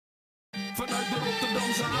Vanuit de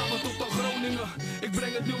Rotterdamse haven tot aan Groningen. Ik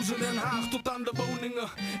breng het nieuws in Den Haag tot aan de woningen.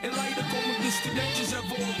 In Leiden kom ik de studentjes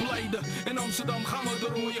even opleiden. In Amsterdam gaan we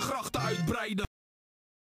de rode grachten uitbreiden.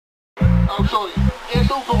 Oh sorry,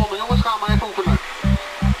 eerst oefenronde jongens, gaan maar even oefenen.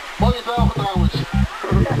 Hoor je het wel trouwens?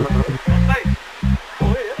 Nee,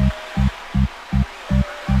 hoor je?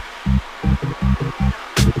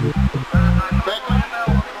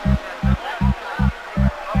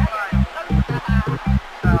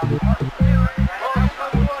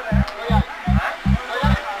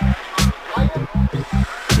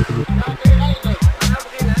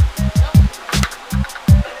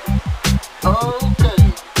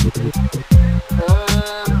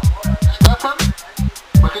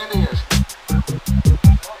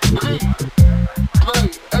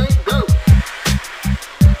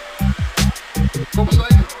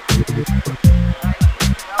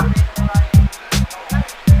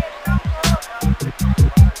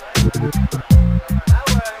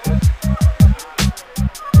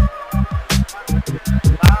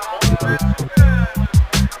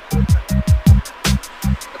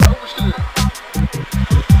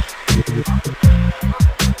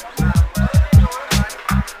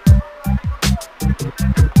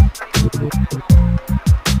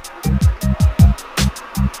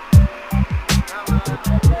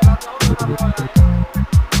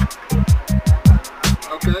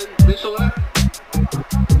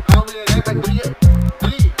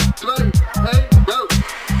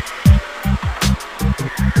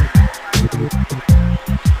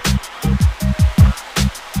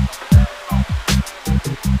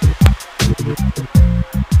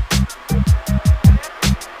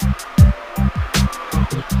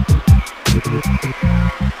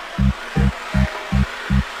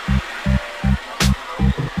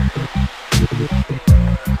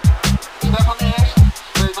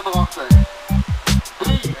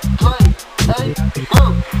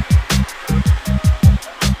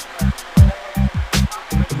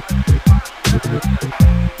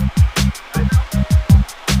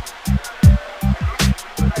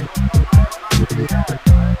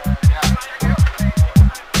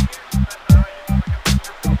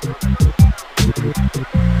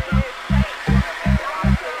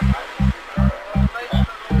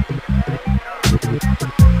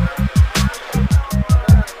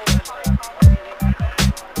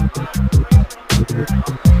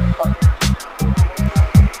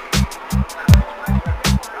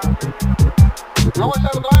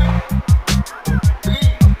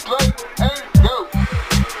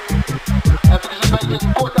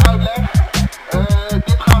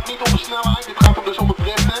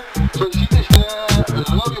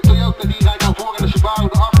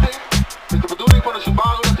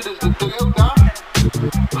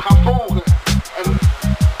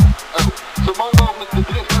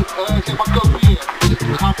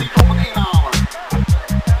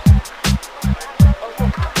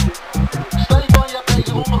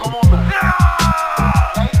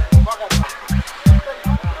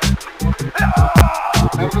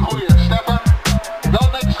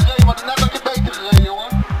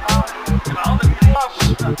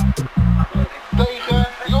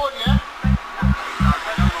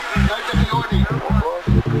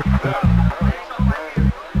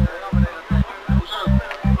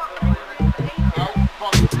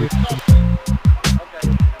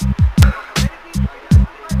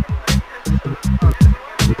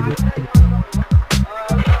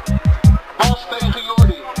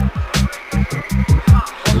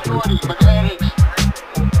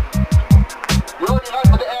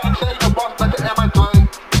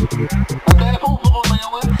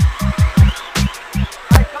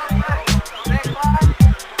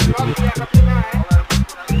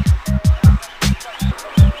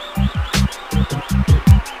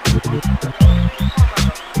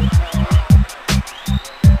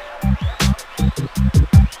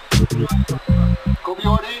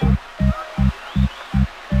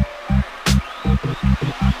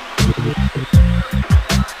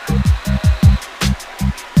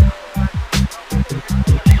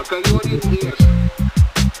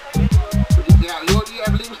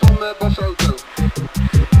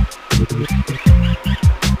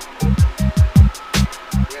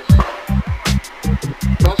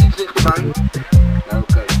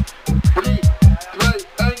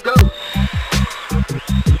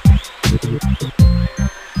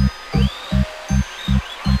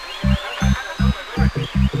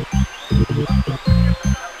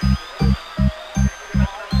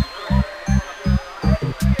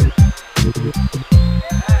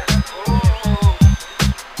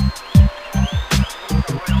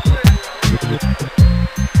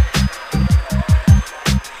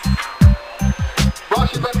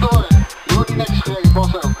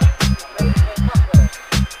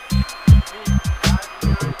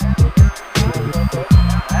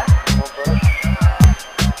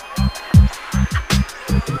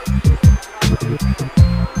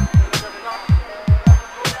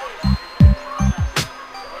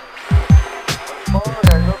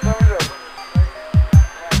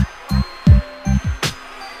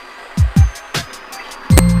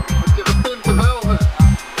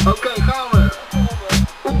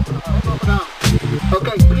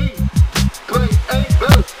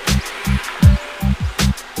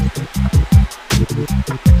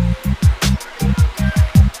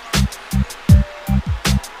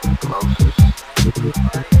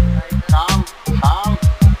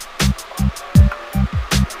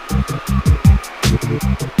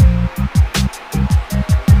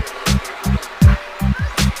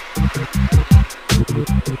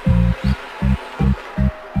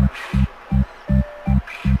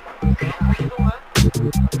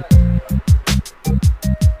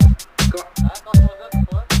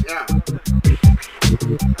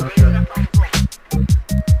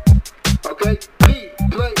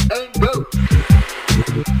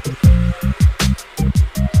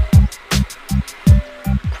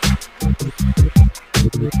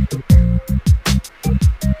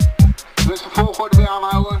 Dus de volgorde weer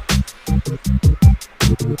aanhouden.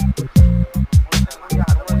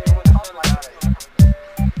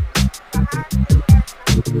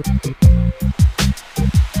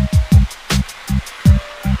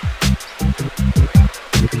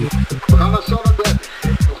 We gaan naar Sudden Death.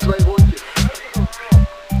 Nog 2 rondjes.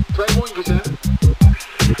 2 rondjes, hè.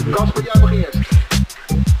 Kasper, jij mag eerst.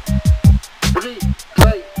 3,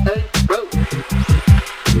 2, 1, go.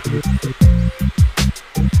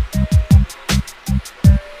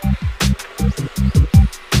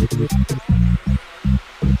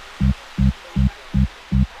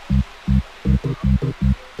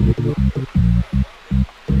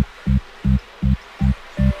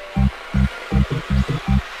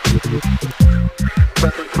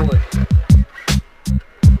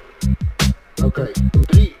 Oké,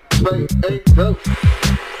 3, 2, 1, go!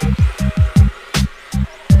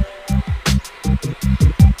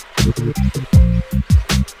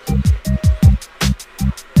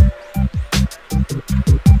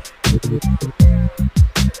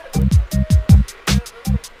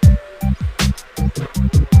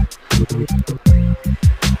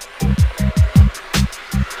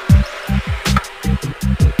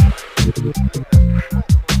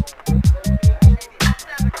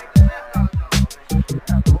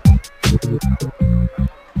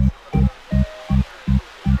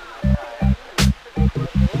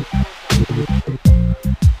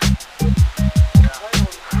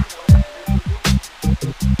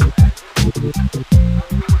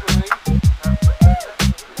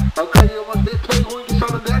 Oké jongens, dit 2 rondjes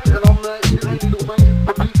aan het dek en dan iedereen die nog mee, het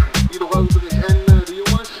publiek die nog over is en de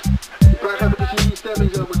jongens, die krijgen even jullie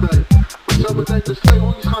stemming zo meteen. Want zo meteen dus 2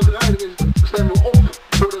 rondjes gaan draaien, dus stemmen we op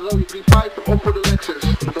voor de rode 350 of voor de Lexus,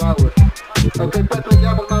 vertrouwen. Oké Patrick,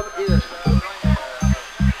 jij mag nou eerst.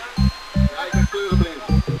 Ja, ik ben kleurenblind.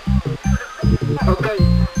 Oké,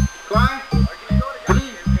 klaar? 3,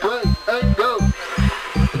 2, 1, go!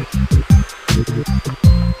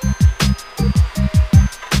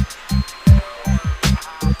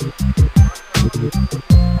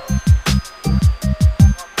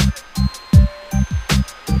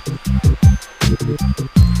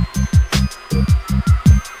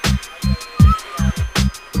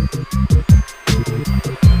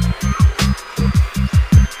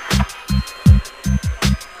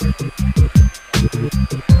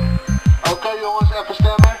 Oké jongens, even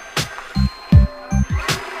stemmen.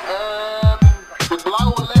 De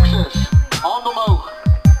blauwe Lexus, hand omhoog.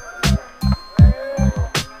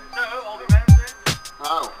 Al die mensen.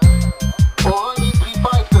 Nou, oranje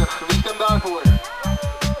 350, wie stemt daarvoor?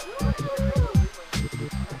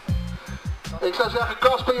 Ik zou zeggen,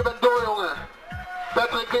 Kasper, je bent door jongen.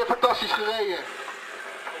 Patrick, weer fantastisch gereden.